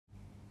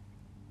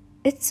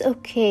It's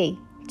okay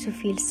to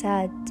feel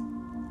sad,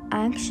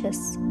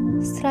 anxious,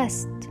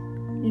 stressed,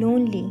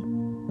 lonely,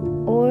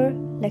 or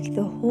like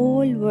the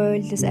whole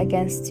world is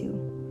against you.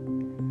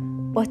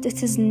 But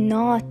it is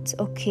not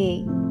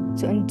okay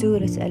to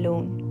endure it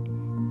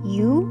alone.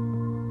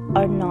 You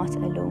are not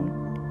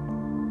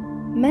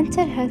alone.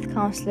 Mental health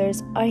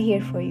counselors are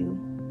here for you.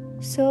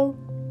 So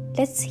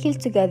let's heal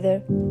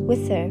together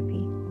with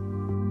therapy.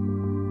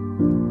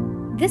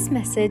 This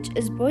message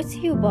is brought to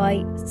you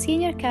by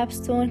Senior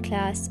Capstone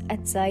Class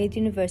at Zayed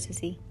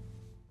University.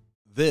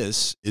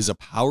 This is a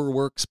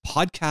PowerWorks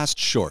podcast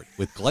short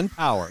with Glenn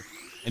Power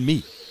and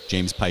me,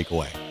 James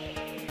Pikeway.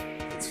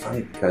 It's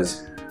funny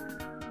because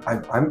I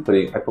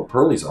put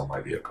Pearlies on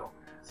my vehicle.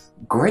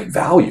 Great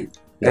value.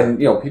 Yeah. And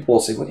people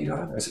will say, "What do you got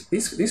on there?" I said,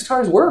 "These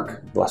tires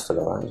work." Blasted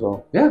around as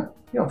well. Yeah.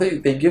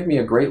 They give me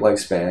a great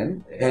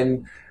lifespan,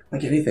 and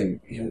like anything,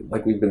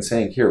 like we've been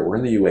saying here, we're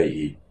in the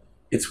UAE.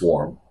 It's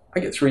warm. I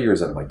get 3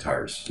 years out of my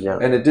tires. Yeah.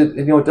 And it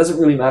doesn't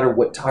really matter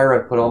what tire I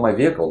put on my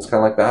vehicle. It's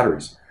kind of like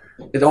batteries.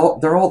 They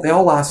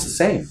all last the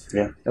same.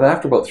 Yeah. And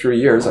after about 3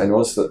 years, I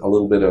noticed a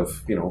little bit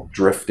of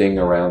drifting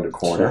around a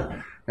corner.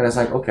 Sure. And it's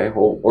like, okay,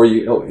 well, or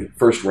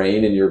first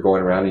rain and you're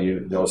going around and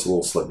you notice a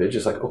little slippage.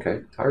 It's like,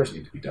 okay, tires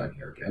need to be done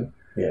here again.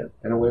 Yeah.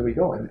 And away we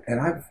go. And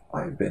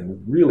I've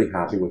been really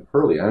happy with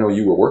Pearly. I know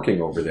you were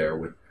working over there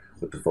with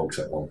the folks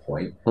at one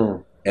point.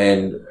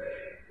 And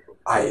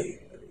I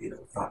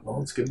thought, well,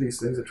 let's give these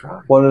things a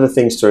try. One of the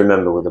things to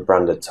remember with a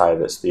branded tyre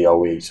that's the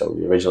OE, so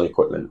the original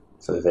equipment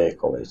for the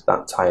vehicle, is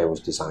that tyre was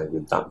designed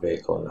with that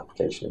vehicle and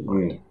application in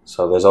mind.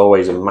 So there's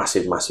always a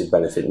massive, massive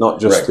benefit, not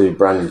just the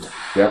brand.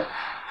 Yeah.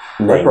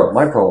 My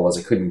problem was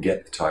I couldn't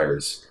get the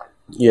tires.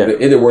 Yeah.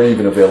 They weren't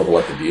even available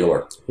at the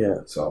dealer. Yeah.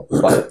 So,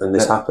 and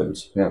this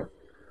happens. Yeah.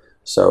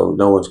 So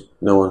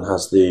no one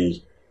has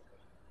the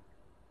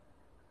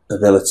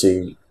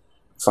ability,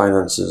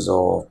 finances,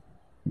 or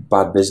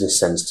bad business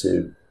sense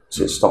to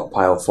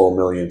stockpile 4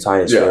 million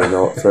tyres for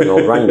an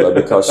old Wrangler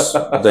because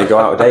they go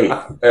out of date.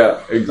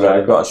 Yeah, exactly.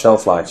 They've got a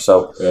shelf life.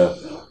 So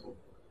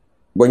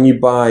when you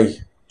buy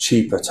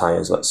cheaper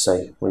tyres, let's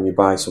say, when you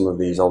buy some of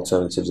these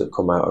alternatives that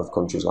come out of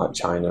countries like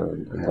China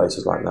and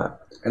places like that.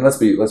 And let's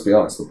be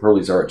honest, the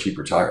Pearlies are a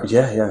cheaper tire.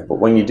 Yeah. But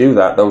when you do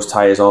that, those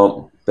tyres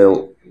aren't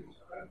built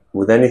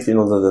with anything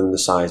other than the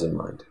size in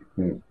mind.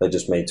 They're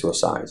just made to a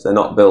size. They're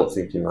not built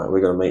thinking, like, we're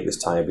going to make this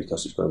tyre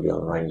because it's going to be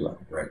on a Wrangler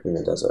in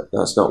the desert.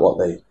 That's not what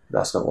they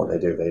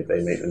do.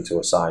 They make them to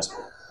a size.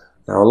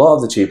 Now, a lot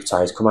of the cheaper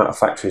tyres come out of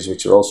factories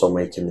which are also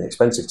making the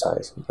expensive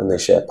tyres, and they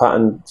share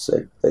patterns,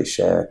 they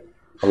share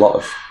a lot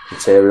of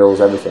materials,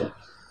 everything.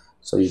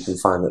 So you can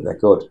find that they're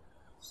good.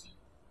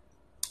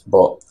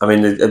 But I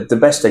mean, the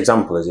best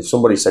example is if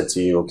somebody said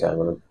to you, "Okay, I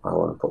want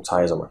to put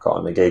tyres on my car,"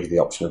 and they gave you the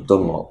option of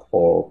Dunlop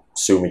or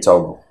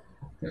Sumitomo.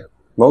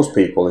 Most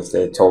people, if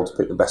they're told to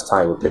pick the best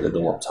tyre, would pick the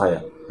Dunlop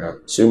tyre. Yeah.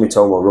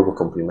 Sumitomo Rubber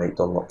Company make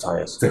Dunlop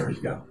tyres. There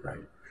you go. Right.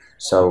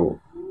 So,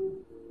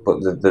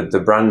 but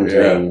the brand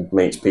name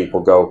makes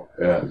people go.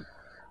 Yeah.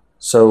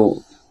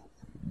 So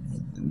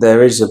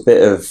there is a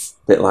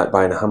bit like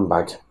buying a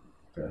handbag.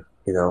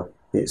 Yeah.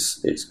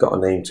 It's got a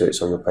name to it,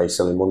 so you'll pay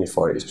silly money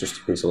for it. It's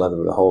just a piece of leather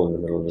with a hole in the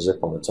middle and a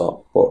zip on the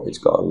top, but it's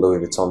got a Louis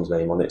Vuitton's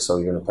name on it, so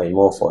you're going to pay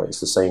more for it.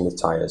 It's the same with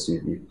tyres.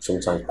 You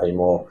sometimes pay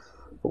more.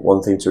 But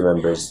one thing to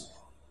remember is,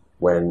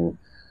 when,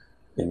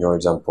 in your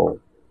example,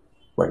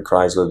 when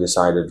Chrysler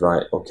decided,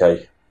 right,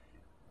 okay,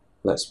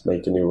 let's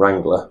make a new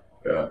Wrangler,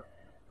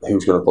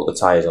 who's going to put the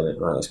tyres on it?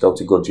 Right, let's go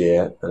to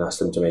Goodyear and ask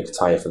them to make a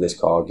tyre for this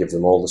car, give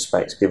them all the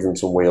specs, give them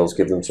some wheels,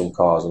 give them some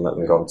cars, and let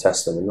them go and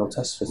test them. And they'll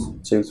test for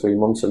 2-3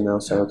 months and they'll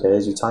say, okay,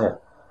 here's your tyre.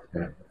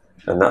 Yeah.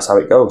 And that's how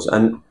it goes.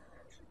 And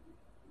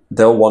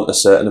they'll want a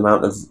certain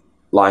amount of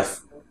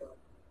life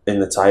in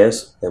the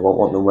tyres. They won't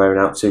want them wearing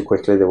out too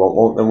quickly. They won't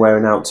want them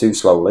wearing out too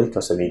slowly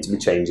because they need to be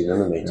changing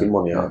them and making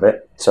money out of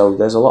it. So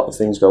there's a lot of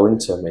things go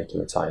into making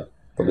a tyre.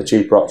 But the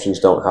cheaper options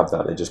don't have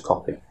that. They just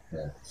copy.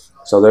 Yeah.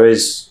 So there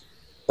is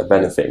a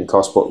benefit in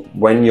cost. But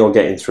when you're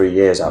getting 3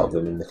 years out of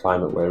them in the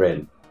climate we're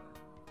in,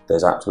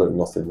 there's absolutely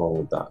nothing wrong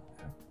with that.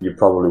 You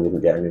probably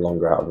wouldn't get any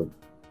longer out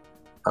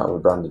of a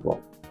branded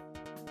one.